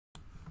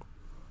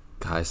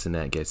Guy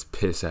Cenat gets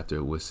pissed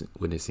after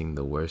witnessing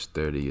the worst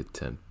 30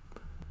 attempt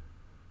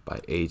by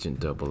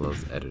Agent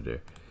 00's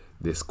editor.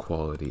 This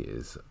quality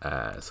is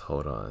ass.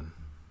 Hold on.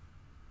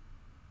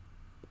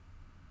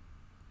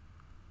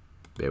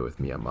 Bear with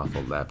me, I'm off a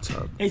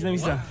laptop. Hey, let me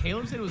stop.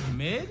 Caleb said it was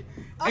mid?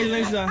 Hey,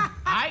 let me stop.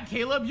 Alright,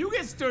 Caleb, you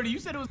get sturdy. You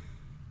said it was...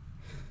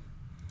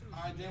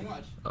 Alright, then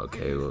watch.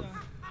 Okay, well,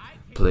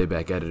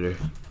 playback editor.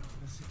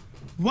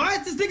 Why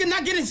is this nigga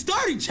not getting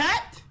started,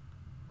 chat?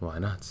 Why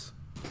not?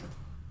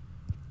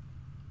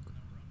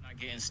 Not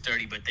getting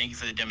sturdy, but thank you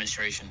for the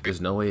demonstration.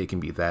 There's no way it can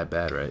be that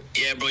bad, right?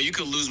 Yeah, bro, you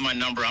could lose my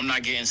number. I'm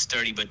not getting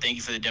sturdy, but thank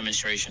you for the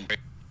demonstration.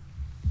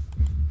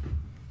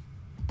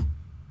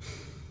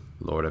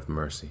 Lord have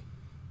mercy.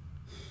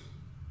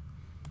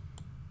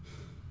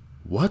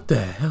 What the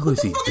hell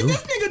is he doing? What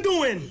is this nigga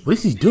doing? What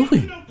is he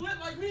doing?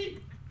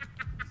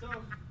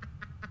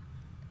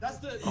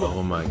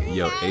 Oh my,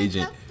 yo,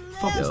 agent.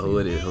 Yo,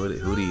 who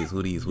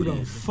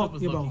these? Fuck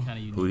your bro.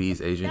 Who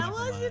these, agent?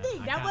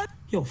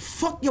 Yo,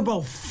 fuck your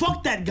bro.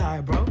 Fuck that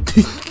guy, bro.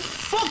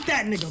 Fuck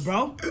that nigga,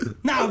 bro.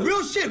 Nah,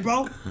 real shit,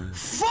 bro.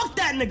 Fuck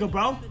that nigga,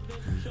 bro.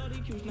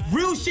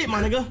 Real shit,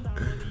 my nigga.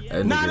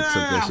 That nigga took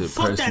that shit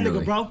Fuck that personally.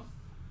 nigga, bro.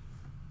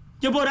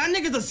 Yo, bro, that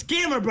nigga's a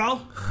scammer,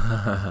 bro.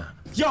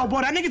 Yo,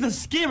 bro, that nigga's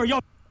a scammer. Yo.